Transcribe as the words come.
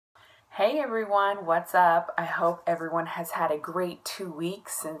Hey everyone, what's up? I hope everyone has had a great 2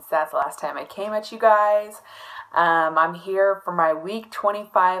 weeks since that's the last time I came at you guys. I'm here for my week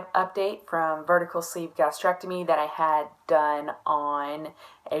 25 update from vertical sleeve gastrectomy that I had done on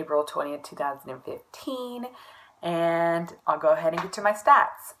April 20th, 2015. And I'll go ahead and get to my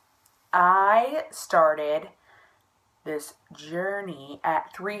stats. I started this journey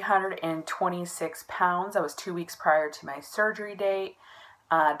at 326 pounds. That was 2 weeks prior to my surgery date.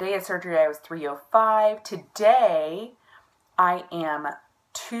 Day of surgery, I was 305. Today, I am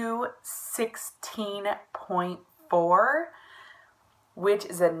 216.4, which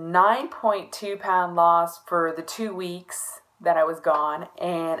is a 9.2 pound loss for the 2 weeks that I was gone.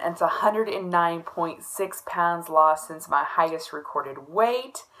 And it's 109.6 pounds lost since my highest recorded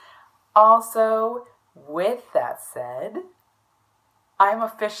weight. Also, with that said, I'm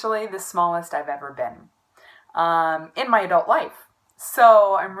officially the smallest I've ever been in my adult life.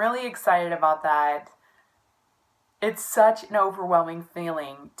 So I'm really excited about that. It's such an overwhelming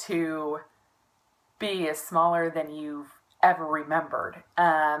feeling to be as smaller than you've ever remembered.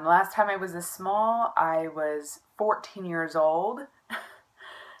 Last time I was this small, I was 14 years old,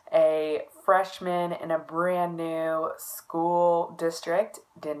 a freshman in a brand new school district,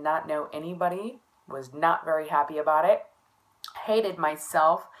 did not know anybody, was not very happy about it, hated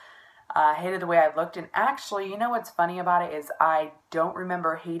myself. Hated the way I looked, and actually, you know what's funny about it is I don't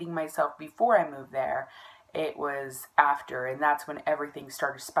remember hating myself before I moved there. It was after, and that's when everything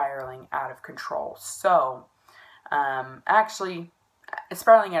started spiraling out of control. So, actually,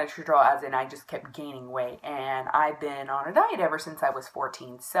 spiraling out of control as in I just kept gaining weight, and I've been on a diet ever since I was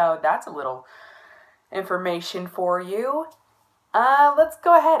 14. So that's a little information for you. Let's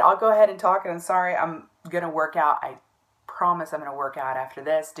go ahead. I'll go ahead and talk, and I'm sorry, I'm going to work out. I promise I'm going to work out after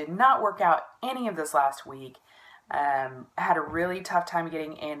this. Did not work out any of this last week. Had a really tough time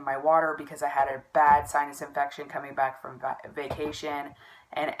getting in my water because I had a bad sinus infection coming back from vacation,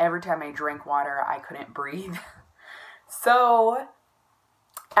 and every time I drank water I couldn't breathe. So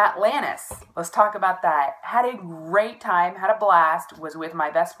Atlantis, let's talk about that. Had a great time, had a blast, was with my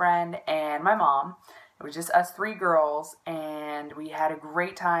best friend and my mom. It was just us three girls, and we had a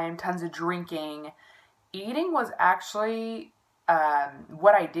great time, tons of drinking. Eating was actually,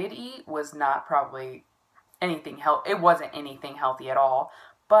 what I did eat was not probably anything healthy. It wasn't anything healthy at all,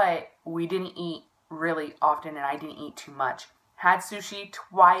 but we didn't eat really often, and I didn't eat too much. Had sushi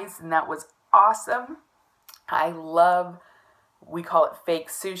twice, and that was awesome. I love, we call it fake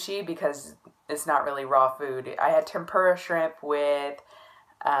sushi because it's not really raw food. I had tempura shrimp with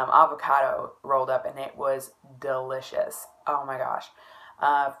avocado rolled up, and it was delicious. Oh my gosh.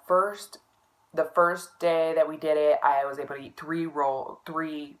 The first day that we did it, I was able to eat three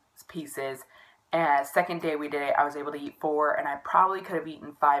pieces. And second day we did it, I was able to eat 4, and I probably could have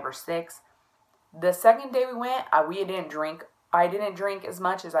eaten 5 or 6. The second day we went, we didn't drink. I didn't drink as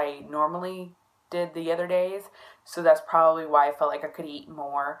much as I normally did the other days, so that's probably why I felt like I could eat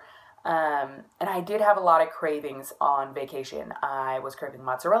more. And I did have a lot of cravings on vacation. I was craving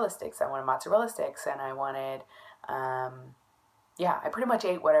mozzarella sticks. I wanted mozzarella sticks, and I wanted, I pretty much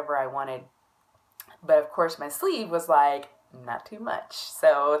ate whatever I wanted. But of course my sleeve was like, not too much.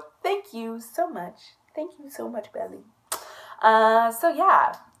 So thank you so much. Thank you so much, Belly. So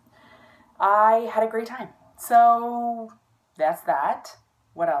yeah, I had a great time. So that's that.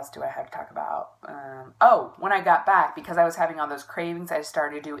 What else do I have to talk about? When I got back, because I was having all those cravings, I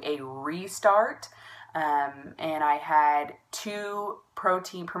started to do a restart. And I had 2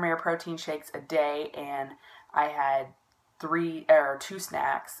 Premier Protein shakes a day, and I had 2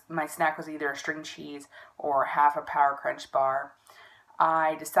 snacks. My snack was either a string cheese or half a Power Crunch bar.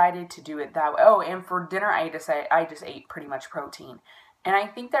 I decided to do it that way. Oh, and for dinner, I just ate pretty much protein. And I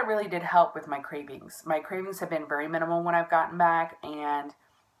think that really did help with my cravings. My cravings have been very minimal when I've gotten back, and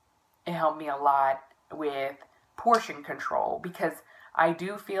it helped me a lot with portion control, because I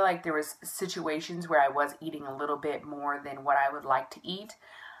do feel like there was situations where I was eating a little bit more than what I would like to eat.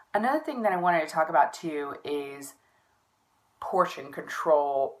 Another thing that I wanted to talk about too is portion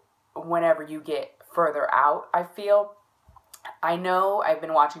control whenever you get further out. I know I've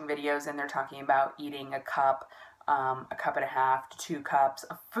been watching videos and they're talking about eating a cup and a half to 2 cups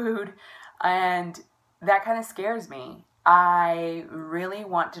of food, and that kind of scares me. I really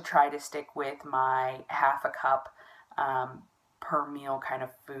want to try to stick with my half a cup per meal kind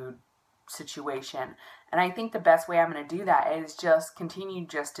of food situation, and I think the best way I'm going to do that is just continue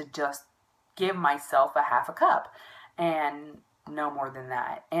to give myself a half a cup, and no more than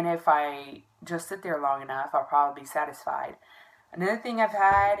that. And if I just sit there long enough, I'll probably be satisfied. Another thing I've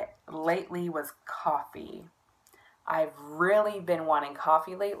had lately was coffee. I've really been wanting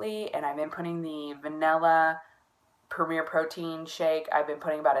coffee lately, and I've been putting the vanilla Premier Protein shake. I've been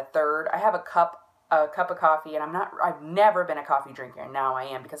putting about a third. I have a cup of coffee, and I've never been a coffee drinker, and now I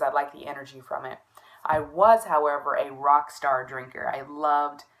am because I like the energy from it. I was, however, a rock star drinker. I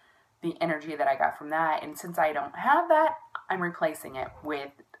loved the energy that I got from that, and since I don't have that, I'm replacing it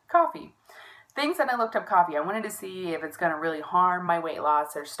with coffee. Things that I looked up coffee, I wanted to see if it's going to really harm my weight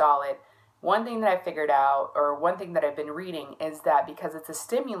loss or stall it. One thing that I figured out, or one thing that I've been reading, is that because it's a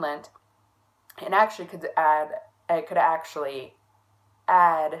stimulant, it actually could actually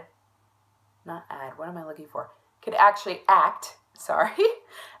add, not add, what am I looking for? Could actually act, sorry,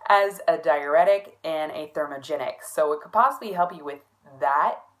 as a diuretic and a thermogenic. So it could possibly help you with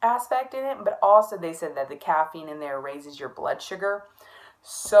that aspect in it, but also they said that the caffeine in there raises your blood sugar.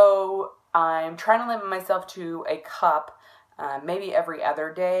 So I'm trying to limit myself to a cup, maybe every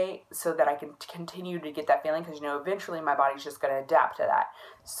other day, so that I can continue to get that feeling, because eventually my body's just going to adapt to that.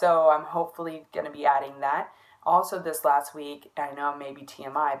 So I'm hopefully going to be adding that. Also this last week, I know maybe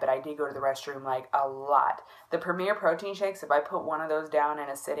TMI, but I did go to the restroom like a lot. The Premier Protein shakes, if I put one of those down in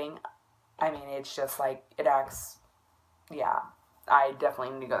a sitting, I mean, it's just like, it acts, yeah, I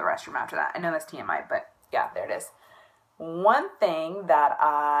definitely need to go to the restroom after that. I know that's TMI, but yeah, there it is. One thing that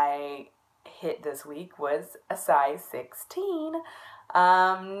I hit this week was a size 16.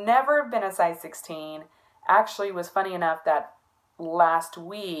 Never been a size 16. Actually, was funny enough that last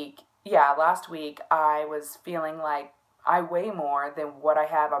week I was feeling like I weigh more than what I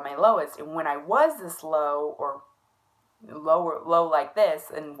have on my lowest. And when I was this low, or low like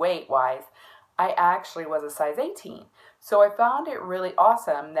this and weight wise, I actually was a size 18. So I found it really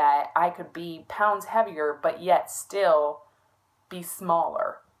awesome that I could be pounds heavier, but yet still be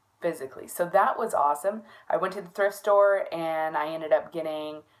smaller physically. So that was awesome. I went to the thrift store and I ended up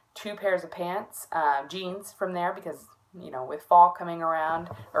getting 2 pairs of pants, jeans from there, because with fall coming around,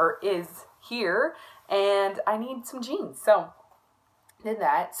 or is here, and I need some jeans. So did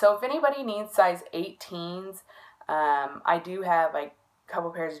that. So if anybody needs size 18s, I do have like a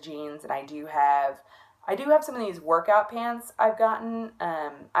couple pairs of jeans, and I do have some of these workout pants I've gotten.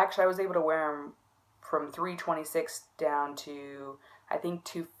 Actually, I was able to wear them from 326 down to, I think,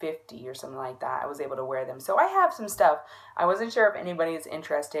 250 or something like that. I was able to wear them. So I have some stuff. I wasn't sure if anybody is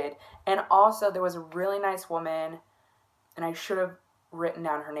interested. And also, there was a really nice woman, and I should have written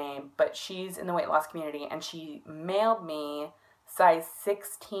down her name, but she's in the weight loss community, and she mailed me size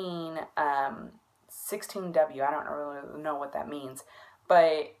 16, 16W. I don't really know what that means,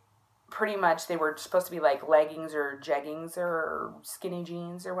 but pretty much they were supposed to be like leggings or jeggings or skinny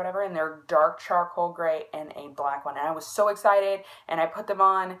jeans or whatever, and they're dark charcoal gray and a black one. And I was so excited, and I put them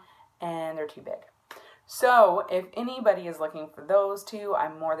on, and they're too big. So if anybody is looking for those two,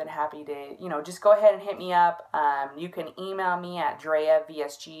 I'm more than happy to, just go ahead and hit me up. You can email me at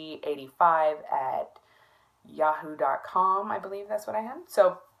dreavsg85@yahoo.com. I believe that's what I had.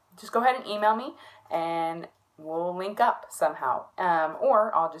 So just go ahead and email me, and we'll link up somehow.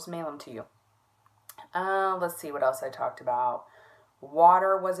 Or I'll just mail them to you. Let's see what else I talked about.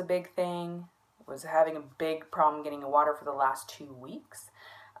 Water was a big thing. Was having a big problem getting water for the last 2 weeks.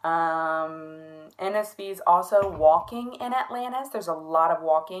 NSV's also walking in Atlantis. There's a lot of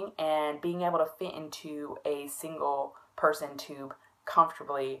walking, and being able to fit into a single person tube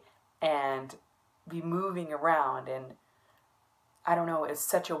comfortably and be moving around, and I don't know, it's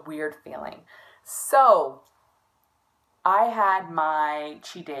such a weird feeling. So I had my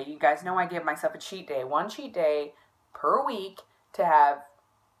cheat day. You guys know I give myself a cheat day, 1 cheat day per week to have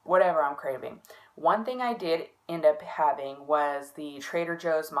whatever I'm craving. One thing I did end up having was the Trader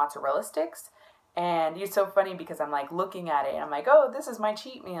Joe's mozzarella sticks. And it's so funny because I'm like looking at it and I'm like, oh, this is my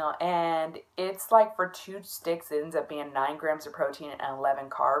cheat meal. And it's like for 2 sticks, it ends up being 9 grams of protein and 11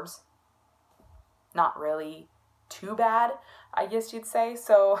 carbs. Not really too bad, I guess you'd say.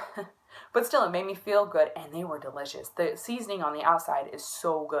 So, but still, it made me feel good, and they were delicious. The seasoning on the outside is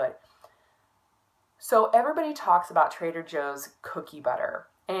so good. So everybody talks about Trader Joe's cookie butter,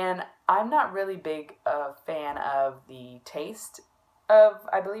 and I'm not really big a fan of the taste of,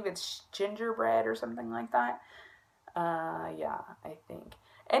 I believe it's gingerbread or something like that. Yeah, I think.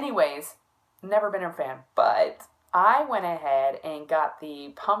 Anyways, never been a fan, but I went ahead and got the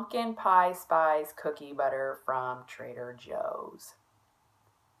pumpkin pie spice cookie butter from Trader Joe's.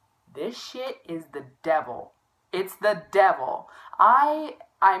 This shit is the devil. It's the devil. I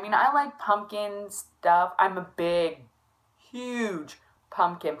mean, I like pumpkin stuff. I'm a big, huge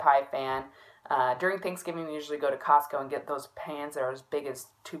pumpkin pie fan. During Thanksgiving, we usually go to Costco and get those pans that are as big as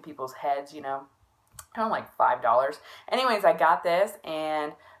 2 people's heads, I don't like $5. Anyways, I got this,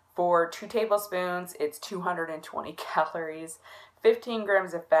 and For 2 tablespoons, it's 220 calories, 15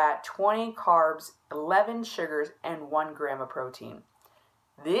 grams of fat, 20 carbs, 11 sugars, and 1 gram of protein.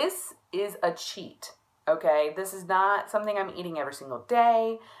 This is a cheat, okay? This is not something I'm eating every single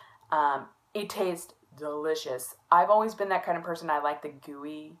day. It tastes delicious. I've always been that kind of person. I like the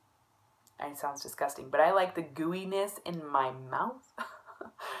gooey, it sounds disgusting, but I like the gooiness in my mouth.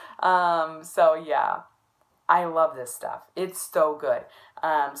 So yeah, I love this stuff. It's so good.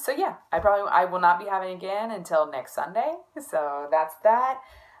 So yeah, I will not be having it again until next Sunday. So that's that.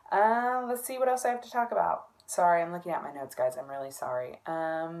 Let's see what else I have to talk about. Sorry, I'm looking at my notes, guys. I'm really sorry.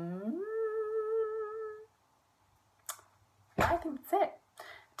 I think that's it.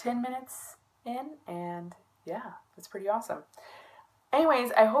 10 minutes in, and yeah, that's pretty awesome.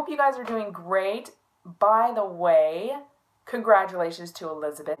 Anyways, I hope you guys are doing great. By the way, congratulations to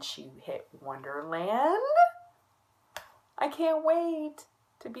Elizabeth. She hit Wonderland. I can't wait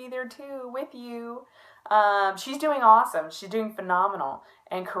to be there too with you. She's doing awesome. She's doing phenomenal.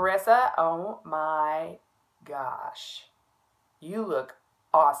 And Carissa, oh my gosh, you look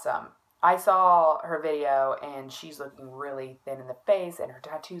awesome. I saw her video and she's looking really thin in the face and her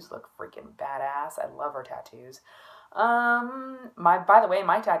tattoos look freaking badass. I love her tattoos. By the way,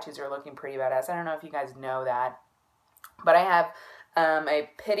 my tattoos are looking pretty badass. I don't know if you guys know that, but I have a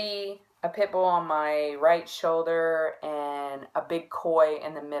pit bull on my right shoulder and a big koi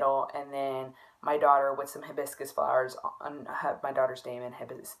in the middle, and then my daughter with some hibiscus flowers on my daughter's name and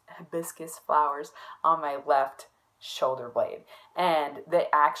hibiscus flowers on my left shoulder blade. And they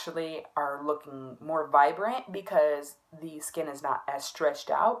actually are looking more vibrant because the skin is not as stretched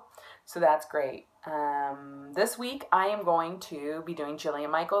out. So that's great. This week I am going to be doing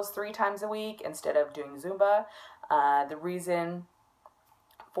Jillian Michaels 3 times a week instead of doing Zumba. The reason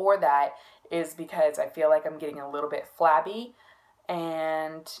for that is because I feel like I'm getting a little bit flabby,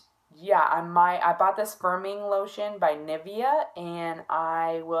 and yeah, I bought this firming lotion by Nivea, and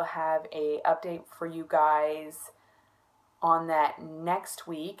I will have a update for you guys on that next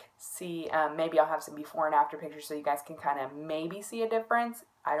week. See, maybe I'll have some before and after pictures so you guys can kind of maybe see a difference.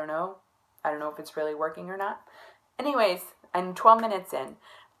 I don't know if it's really working or not. Anyways, I'm 12 minutes in.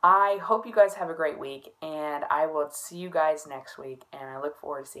 I hope you guys have a great week, and I will see you guys next week, and I look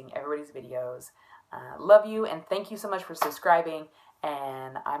forward to seeing everybody's videos. Love you, and thank you so much for subscribing,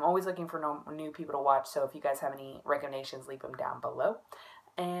 and I'm always looking for new people to watch, so if you guys have any recommendations, leave them down below,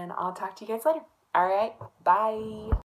 and I'll talk to you guys later. All right, bye.